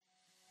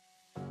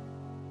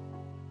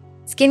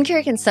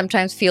Skincare can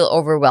sometimes feel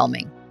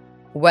overwhelming.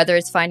 Whether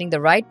it's finding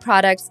the right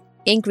products,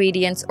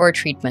 ingredients, or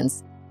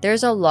treatments,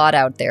 there's a lot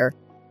out there,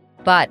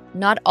 but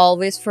not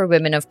always for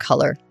women of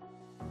color.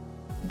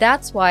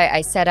 That's why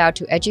I set out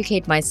to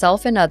educate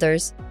myself and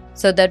others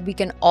so that we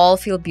can all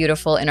feel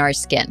beautiful in our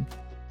skin.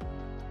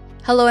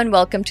 Hello and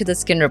welcome to the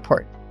Skin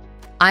Report.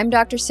 I'm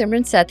Dr.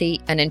 Simran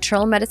Sethi, an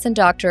internal medicine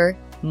doctor,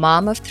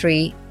 mom of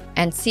 3,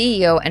 and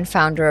CEO and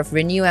founder of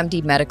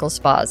RenewMD Medical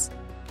Spas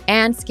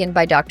and Skin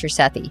by Dr.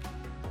 Sethi.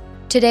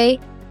 Today,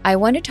 I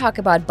want to talk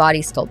about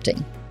body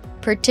sculpting,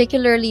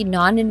 particularly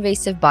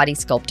non-invasive body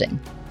sculpting,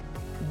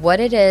 what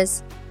it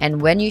is, and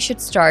when you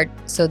should start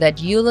so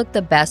that you look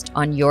the best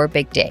on your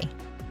big day.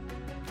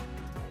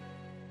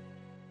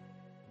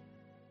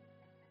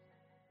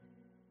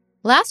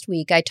 Last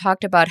week, I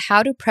talked about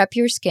how to prep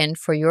your skin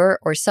for your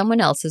or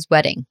someone else's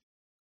wedding.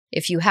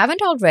 If you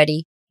haven't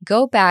already,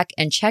 go back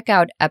and check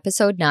out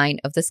episode 9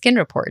 of the Skin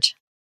Report.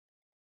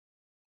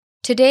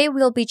 Today,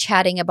 we'll be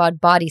chatting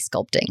about body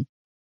sculpting,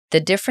 the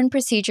different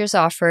procedures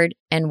offered,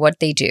 and what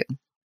they do.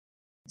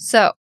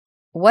 So,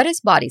 what is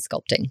body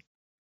sculpting?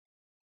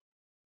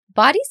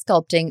 Body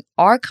sculpting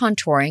or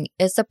contouring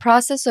is the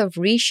process of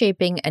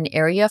reshaping an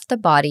area of the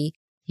body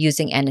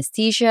using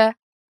anesthesia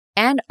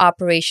and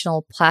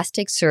operational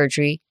plastic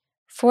surgery,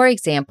 for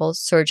example,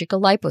 surgical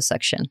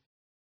liposuction.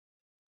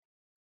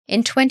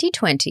 In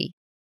 2020,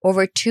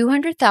 over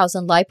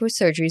 200,000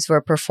 liposurgeries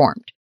were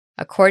performed,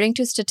 according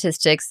to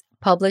statistics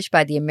published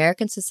by the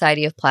American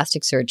Society of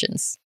Plastic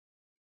Surgeons.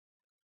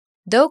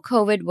 Though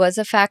COVID was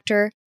a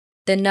factor,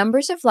 the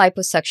numbers of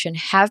liposuction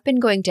have been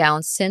going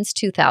down since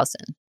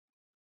 2000,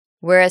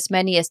 where as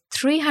many as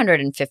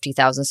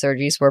 350,000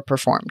 surgeries were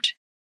performed.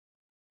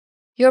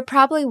 You're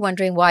probably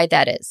wondering why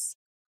that is.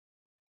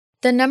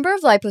 The number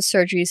of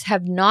liposurgeries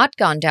have not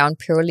gone down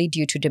purely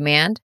due to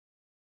demand,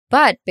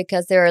 but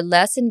because there are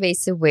less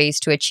invasive ways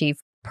to achieve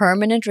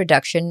permanent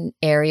reduction in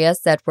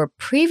areas that were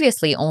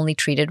previously only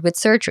treated with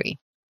surgery.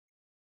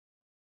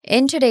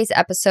 In today's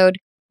episode,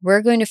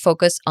 we're going to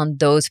focus on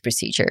those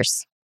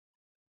procedures.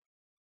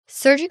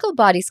 Surgical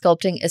body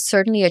sculpting is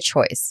certainly a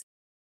choice,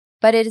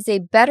 but it is a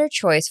better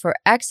choice for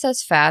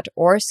excess fat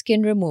or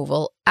skin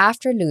removal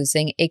after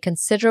losing a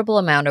considerable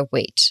amount of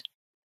weight.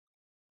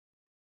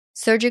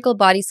 Surgical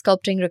body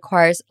sculpting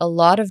requires a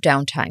lot of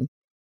downtime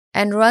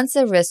and runs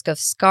the risk of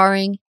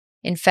scarring,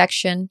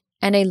 infection,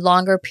 and a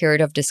longer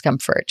period of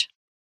discomfort.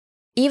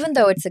 Even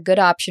though it's a good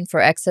option for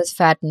excess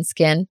fat and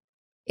skin,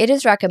 it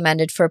is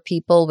recommended for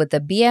people with a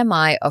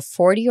BMI of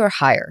 40 or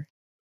higher,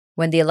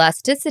 when the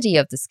elasticity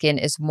of the skin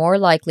is more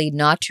likely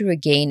not to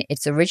regain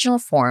its original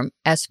form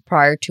as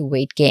prior to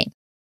weight gain.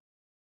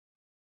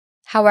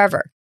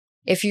 However,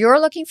 if you're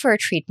looking for a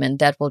treatment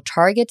that will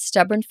target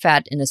stubborn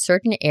fat in a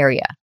certain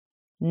area,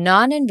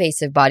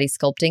 non-invasive body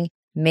sculpting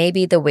may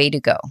be the way to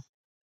go.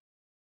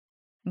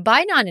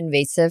 By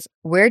non-invasive,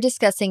 we're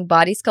discussing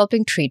body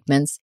sculpting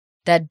treatments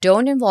that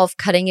don't involve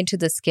cutting into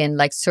the skin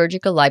like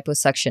surgical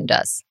liposuction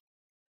does.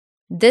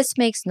 This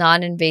makes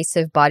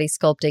non-invasive body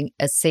sculpting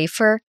a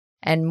safer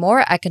and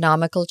more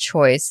economical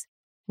choice,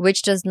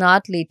 which does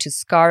not lead to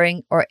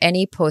scarring or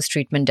any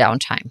post-treatment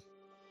downtime.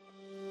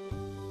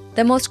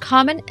 The most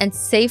common and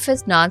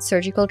safest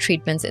non-surgical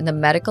treatments in the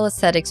medical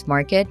aesthetics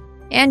market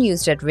and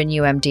used at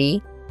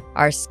RenewMD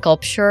are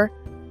Sculpture,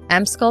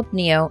 Emsculpt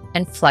Neo,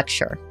 and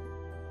Flexure.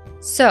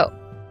 So,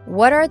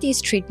 what are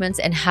these treatments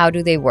and how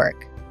do they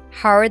work?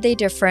 How are they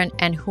different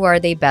and who are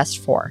they best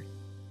for?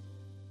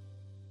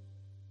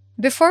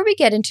 Before we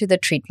get into the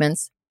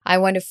treatments, I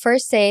want to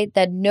first say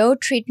that no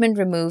treatment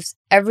removes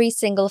every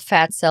single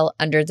fat cell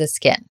under the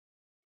skin.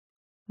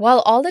 While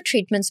all the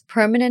treatments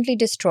permanently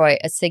destroy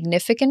a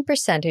significant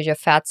percentage of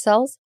fat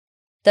cells,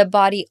 the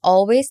body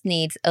always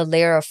needs a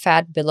layer of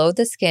fat below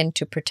the skin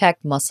to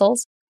protect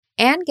muscles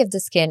and give the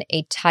skin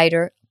a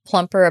tighter,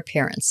 plumper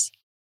appearance.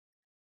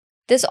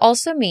 This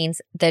also means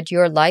that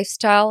your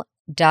lifestyle,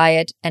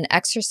 diet, and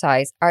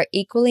exercise are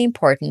equally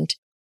important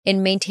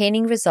in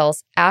maintaining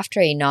results after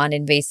a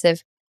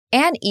non-invasive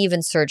and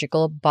even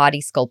surgical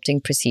body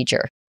sculpting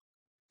procedure.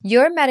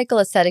 Your medical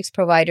aesthetics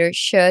provider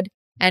should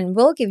and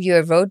will give you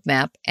a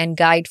roadmap and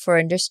guide for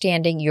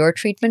understanding your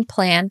treatment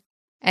plan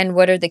and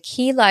what are the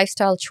key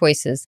lifestyle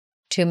choices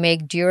to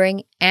make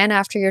during and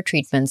after your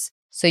treatments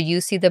so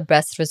you see the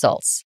best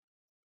results.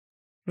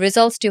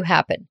 Results do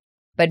happen,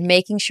 but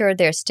making sure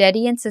they're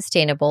steady and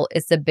sustainable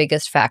is the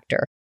biggest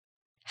factor.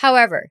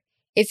 However,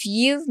 if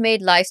you've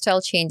made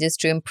lifestyle changes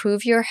to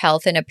improve your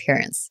health and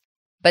appearance,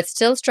 but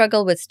still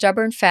struggle with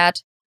stubborn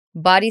fat,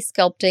 body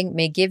sculpting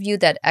may give you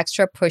that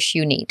extra push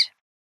you need.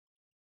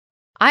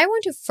 I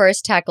want to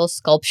first tackle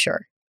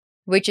Sculpture,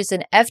 which is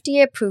an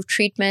FDA-approved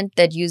treatment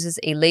that uses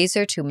a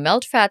laser to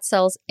melt fat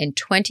cells in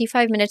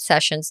 25-minute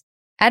sessions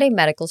at a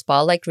medical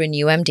spa like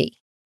RenewMD.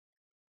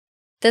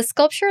 The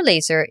Sculpture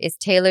laser is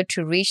tailored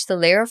to reach the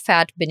layer of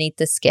fat beneath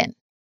the skin.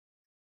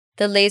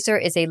 The laser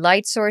is a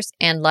light source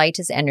and light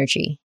is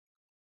energy.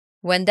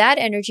 When that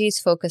energy is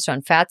focused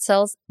on fat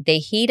cells, they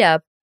heat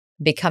up,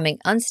 becoming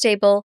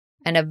unstable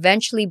and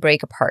eventually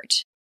break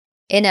apart.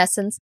 In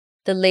essence,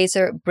 the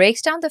laser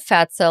breaks down the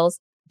fat cells,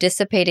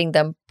 dissipating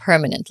them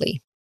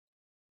permanently.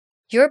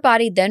 Your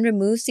body then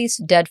removes these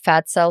dead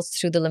fat cells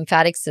through the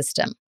lymphatic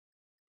system.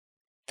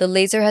 The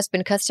laser has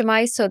been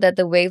customized so that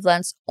the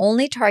wavelengths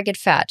only target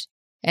fat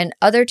and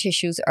other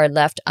tissues are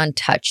left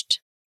untouched.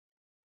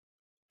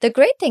 The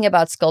great thing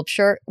about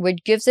sculpture,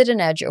 which gives it an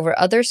edge over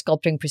other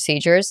sculpting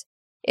procedures,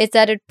 is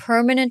that it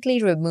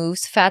permanently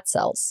removes fat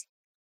cells.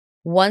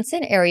 Once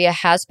an area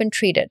has been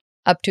treated,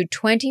 up to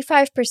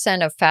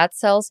 25% of fat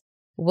cells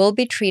will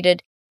be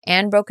treated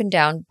and broken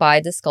down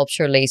by the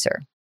sculpture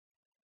laser.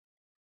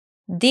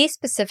 These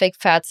specific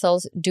fat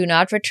cells do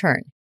not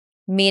return,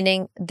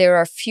 meaning there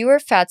are fewer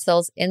fat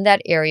cells in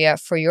that area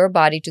for your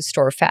body to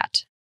store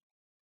fat.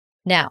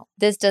 Now,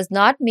 this does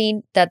not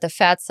mean that the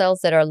fat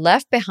cells that are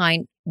left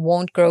behind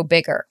won't grow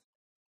bigger.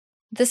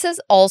 This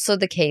is also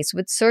the case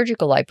with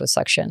surgical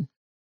liposuction.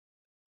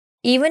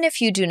 Even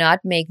if you do not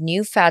make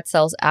new fat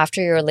cells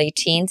after your late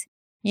teens,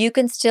 you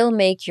can still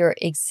make your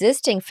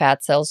existing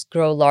fat cells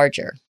grow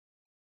larger.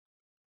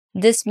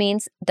 This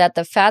means that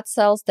the fat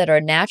cells that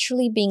are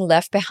naturally being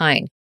left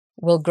behind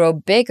will grow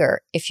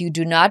bigger if you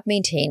do not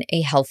maintain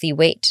a healthy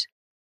weight.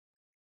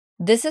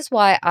 This is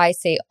why I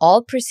say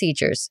all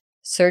procedures,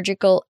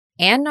 surgical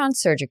and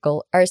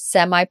non-surgical, are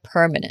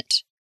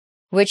semi-permanent,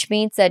 which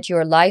means that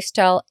your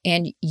lifestyle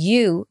and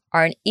you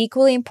are an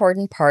equally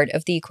important part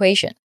of the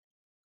equation.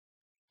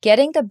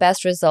 Getting the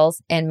best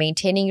results and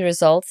maintaining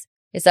results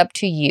is up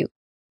to you,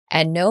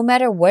 and no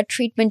matter what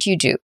treatment you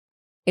do,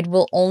 it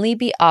will only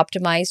be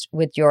optimized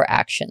with your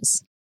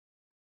actions.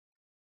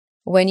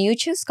 When you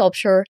choose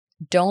sculpture,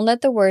 don't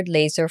let the word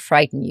laser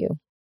frighten you.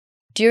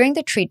 During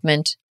the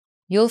treatment,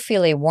 you'll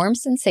feel a warm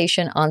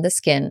sensation on the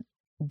skin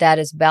that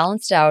is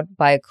balanced out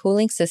by a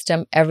cooling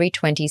system every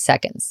 20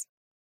 seconds.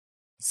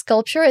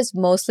 Sculpture is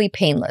mostly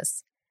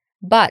painless,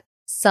 but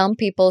some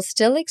people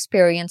still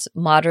experience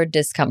moderate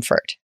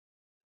discomfort.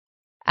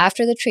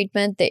 After the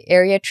treatment, the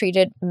area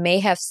treated may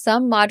have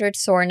some moderate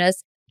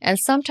soreness and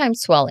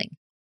sometimes swelling,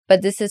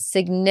 but this is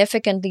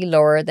significantly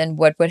lower than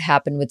what would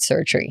happen with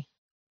surgery.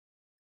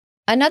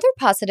 Another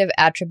positive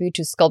attribute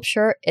to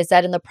sculpture is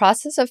that in the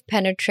process of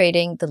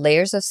penetrating the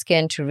layers of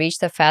skin to reach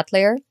the fat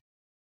layer,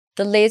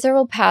 the laser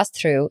will pass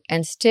through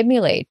and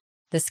stimulate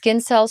the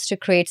skin cells to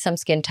create some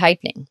skin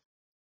tightening.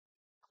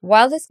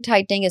 While this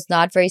tightening is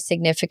not very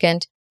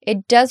significant,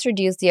 it does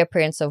reduce the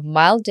appearance of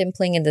mild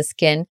dimpling in the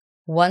skin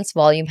once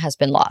volume has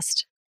been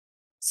lost.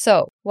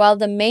 So, while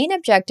the main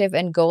objective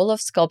and goal of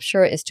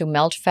sculpture is to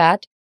melt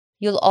fat,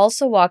 you'll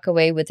also walk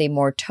away with a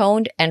more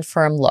toned and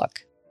firm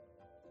look.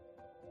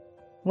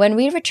 When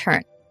we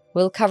return,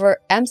 we'll cover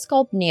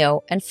Emsculpt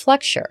Neo and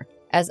Flexure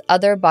as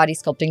other body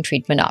sculpting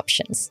treatment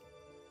options.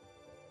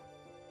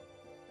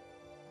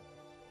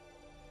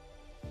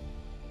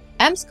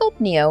 Emsculpt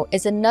Neo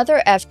is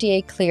another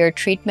FDA-cleared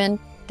treatment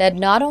that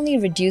not only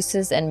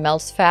reduces and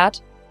melts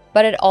fat,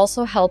 but it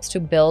also helps to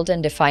build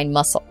and define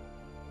muscle.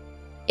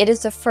 It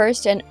is the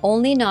first and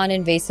only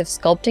non-invasive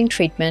sculpting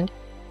treatment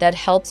that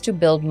helps to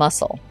build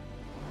muscle.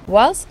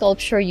 While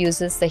sculpture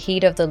uses the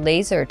heat of the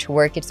laser to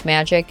work its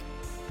magic,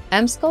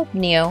 Emsculpt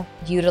Neo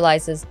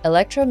utilizes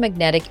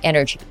electromagnetic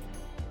energy,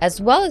 as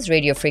well as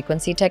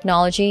radiofrequency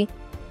technology,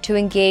 to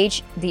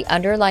engage the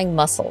underlying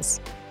muscles.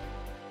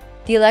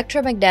 The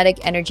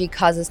electromagnetic energy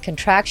causes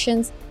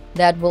contractions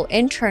that will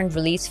in turn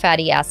release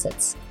fatty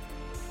acids.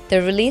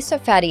 The release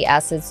of fatty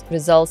acids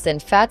results in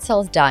fat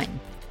cells dying,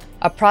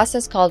 a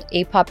process called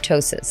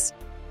apoptosis.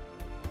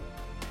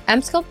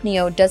 Emsculpt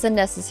Neo doesn't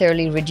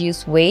necessarily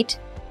reduce weight.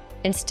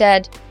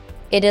 Instead,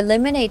 it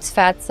eliminates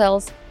fat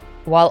cells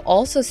while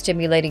also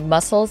stimulating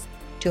muscles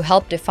to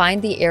help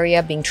define the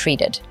area being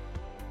treated.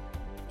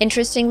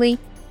 Interestingly,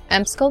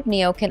 Emsculpt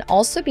Neo can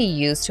also be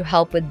used to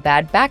help with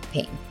bad back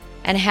pain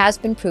and has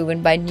been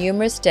proven by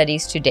numerous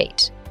studies to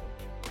date.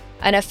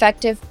 An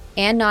effective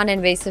and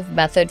non-invasive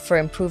method for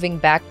improving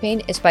back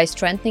pain is by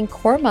strengthening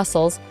core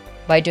muscles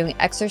by doing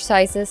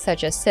exercises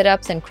such as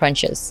sit-ups and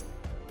crunches.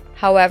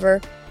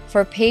 However,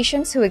 for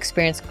patients who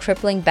experience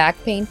crippling back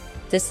pain,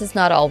 this is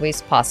not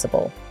always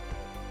possible.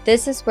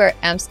 This is where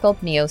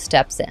Emsculpt Neo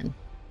steps in.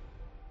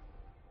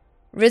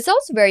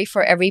 Results vary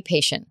for every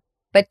patient,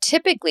 but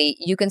typically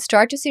you can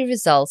start to see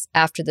results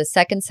after the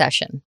second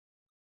session.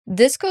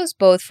 This goes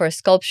both for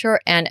sculpture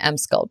and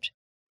Emsculpt,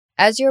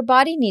 as your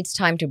body needs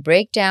time to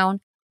break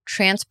down,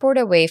 transport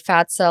away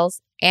fat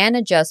cells, and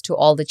adjust to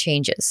all the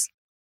changes.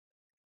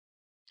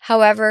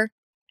 However,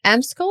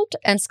 Emsculpt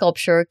and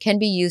sculpture can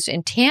be used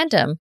in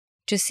tandem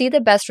to see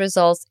the best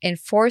results in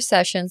 4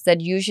 sessions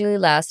that usually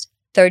last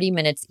 30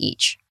 minutes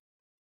each.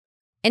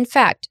 In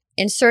fact,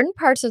 in certain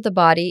parts of the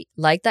body,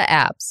 like the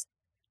abs,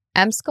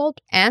 Emsculpt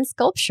and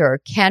sculpture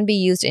can be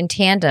used in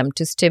tandem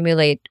to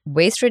stimulate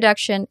waist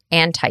reduction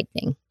and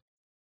tightening.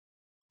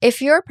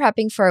 If you're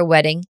prepping for a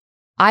wedding,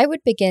 I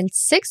would begin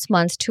 6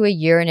 months to a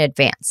year in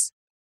advance.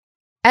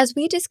 As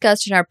we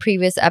discussed in our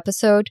previous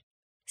episode,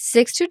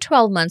 6 to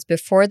 12 months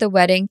before the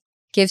wedding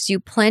gives you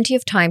plenty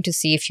of time to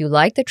see if you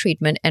like the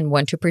treatment and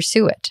want to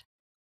pursue it,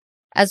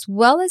 as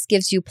well as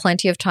gives you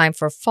plenty of time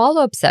for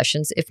follow-up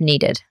sessions if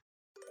needed.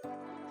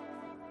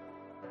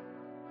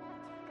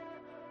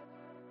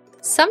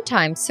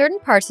 Sometimes certain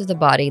parts of the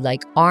body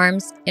like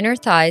arms, inner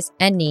thighs,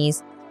 and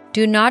knees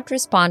do not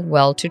respond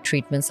well to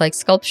treatments like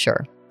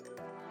sculpture.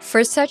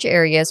 For such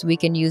areas, we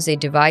can use a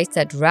device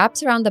that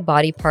wraps around the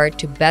body part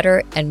to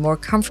better and more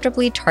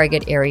comfortably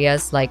target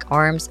areas like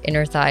arms,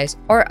 inner thighs,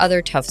 or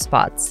other tough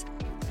spots.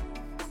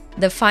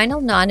 The final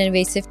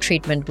non-invasive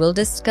treatment we'll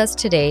discuss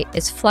today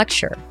is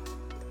flexure,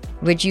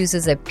 which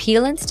uses a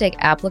peel and stick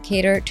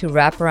applicator to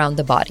wrap around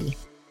the body.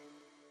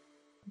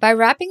 By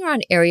wrapping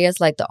around areas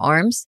like the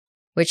arms,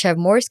 which have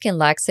more skin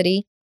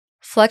laxity,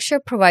 flexure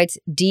provides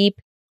deep,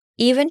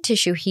 even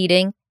tissue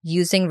heating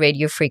using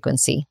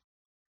radiofrequency.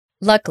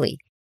 Luckily,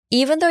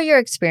 even though you're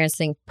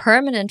experiencing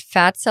permanent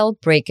fat cell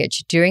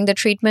breakage during the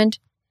treatment,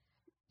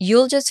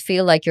 you'll just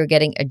feel like you're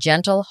getting a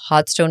gentle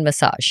hot stone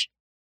massage.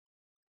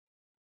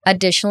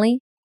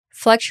 Additionally,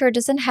 flexure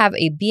doesn't have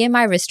a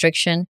BMI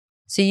restriction,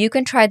 so you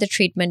can try the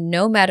treatment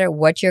no matter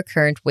what your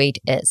current weight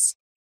is.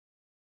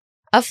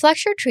 A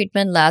flexure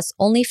treatment lasts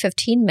only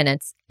 15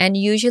 minutes and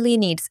usually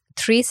needs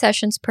 3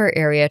 sessions per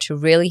area to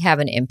really have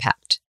an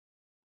impact.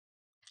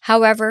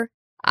 However,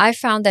 I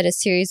found that a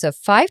series of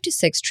 5 to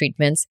 6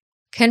 treatments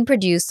can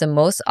produce the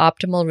most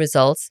optimal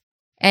results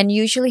and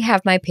usually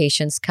have my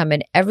patients come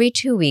in every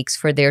 2 weeks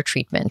for their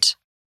treatment.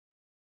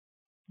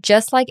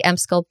 Just like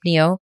Emsculpt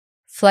Neo,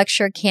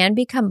 flexure can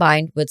be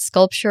combined with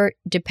sculpture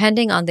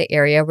depending on the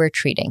area we're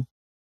treating.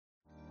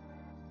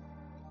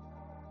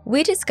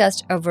 We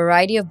discussed a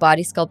variety of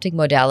body sculpting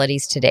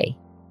modalities today.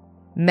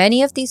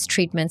 Many of these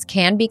treatments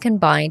can be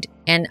combined,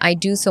 and I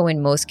do so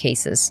in most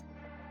cases.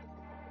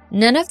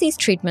 None of these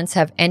treatments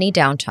have any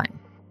downtime,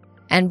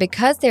 and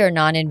because they are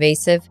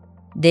non-invasive,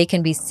 they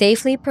can be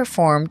safely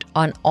performed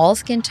on all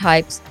skin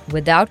types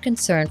without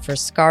concern for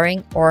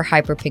scarring or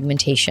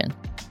hyperpigmentation.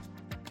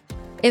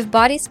 If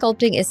body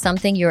sculpting is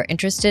something you're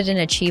interested in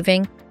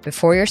achieving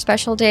before your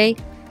special day,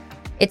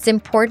 it's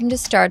important to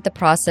start the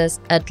process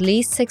at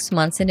least 6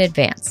 months in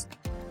advance,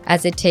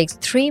 as it takes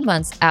 3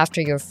 months after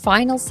your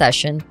final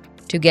session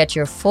to get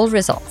your full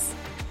results.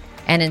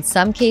 And in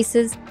some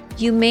cases,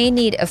 you may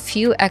need a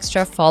few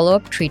extra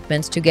follow-up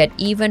treatments to get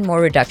even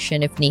more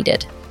reduction if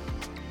needed.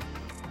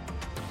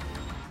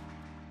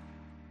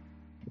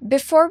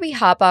 Before we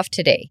hop off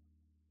today,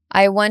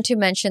 I want to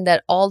mention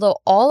that although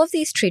all of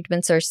these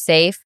treatments are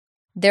safe,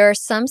 there are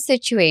some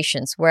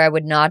situations where I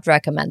would not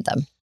recommend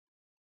them.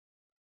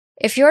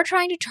 If you're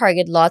trying to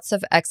target lots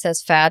of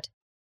excess fat,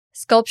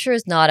 sculpture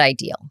is not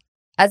ideal,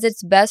 as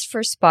it's best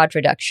for spot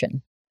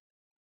reduction.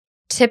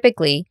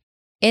 Typically,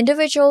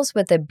 individuals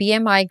with a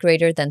BMI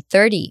greater than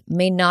 30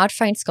 may not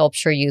find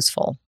sculpture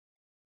useful.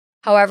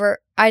 However,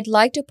 I'd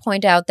like to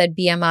point out that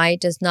BMI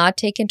does not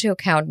take into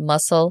account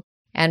muscle,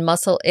 and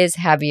muscle is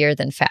heavier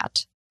than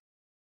fat.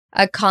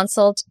 A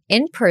consult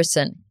in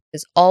person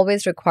is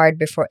always required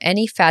before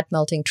any fat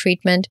melting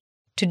treatment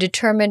to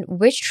determine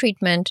which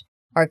treatment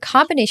or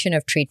combination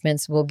of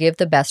treatments will give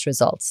the best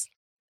results.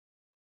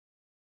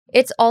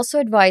 It's also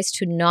advised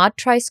to not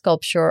try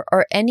sculpture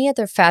or any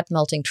other fat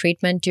melting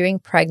treatment during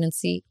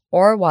pregnancy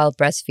or while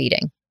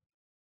breastfeeding.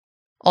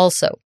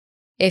 Also,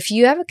 if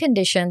you have a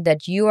condition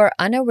that you are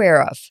unaware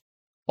of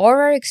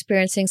or are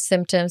experiencing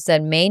symptoms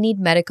that may need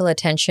medical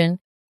attention,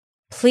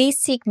 please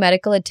seek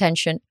medical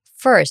attention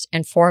first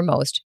and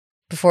foremost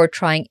before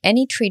trying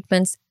any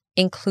treatments,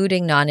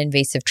 including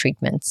non-invasive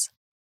treatments.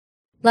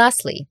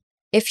 Lastly,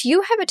 if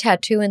you have a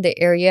tattoo in the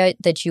area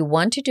that you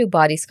want to do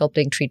body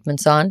sculpting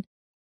treatments on,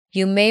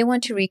 you may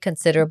want to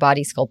reconsider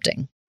body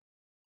sculpting.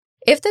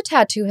 If the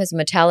tattoo has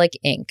metallic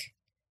ink,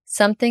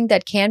 something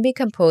that can be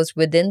composed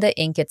within the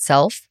ink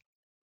itself,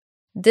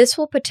 this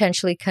will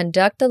potentially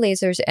conduct the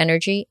laser's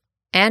energy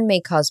and may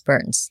cause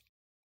burns.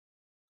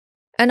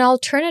 An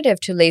alternative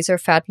to laser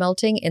fat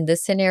melting in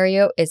this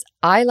scenario is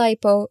eye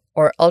lipo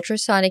or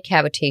ultrasonic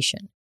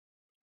cavitation,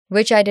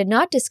 which I did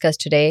not discuss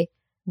today,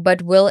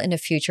 but will in a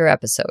future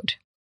episode.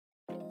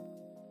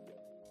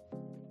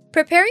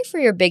 Preparing for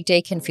your big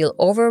day can feel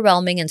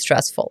overwhelming and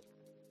stressful.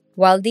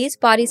 While these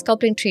body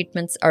sculpting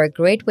treatments are a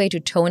great way to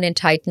tone and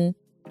tighten,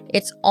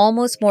 it's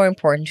almost more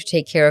important to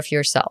take care of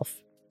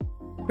yourself.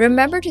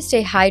 Remember to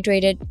stay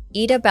hydrated,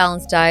 eat a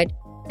balanced diet,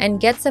 and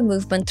get some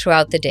movement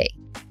throughout the day.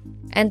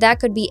 And that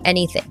could be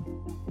anything: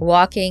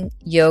 walking,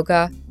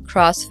 yoga,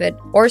 CrossFit,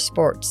 or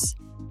sports.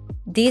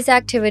 These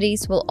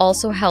activities will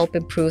also help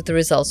improve the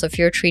results of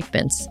your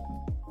treatments.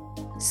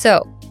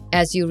 So,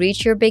 as you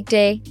reach your big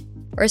day,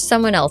 or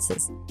someone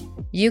else's,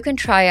 you can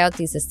try out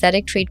these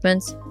aesthetic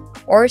treatments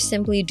or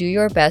simply do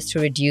your best to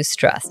reduce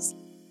stress.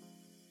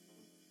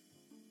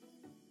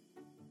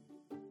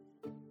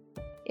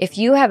 If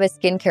you have a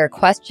skincare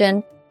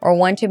question or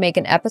want to make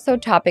an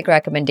episode topic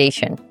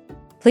recommendation,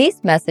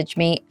 please message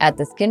me at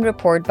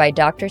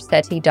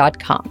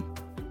theskinreport@drsethi.com,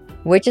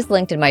 which is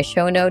linked in my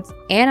show notes,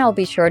 and I'll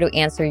be sure to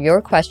answer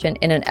your question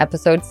in an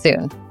episode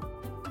soon.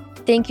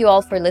 Thank you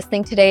all for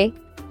listening today.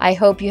 I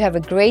hope you have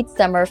a great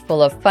summer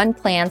full of fun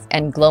plans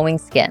and glowing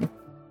skin.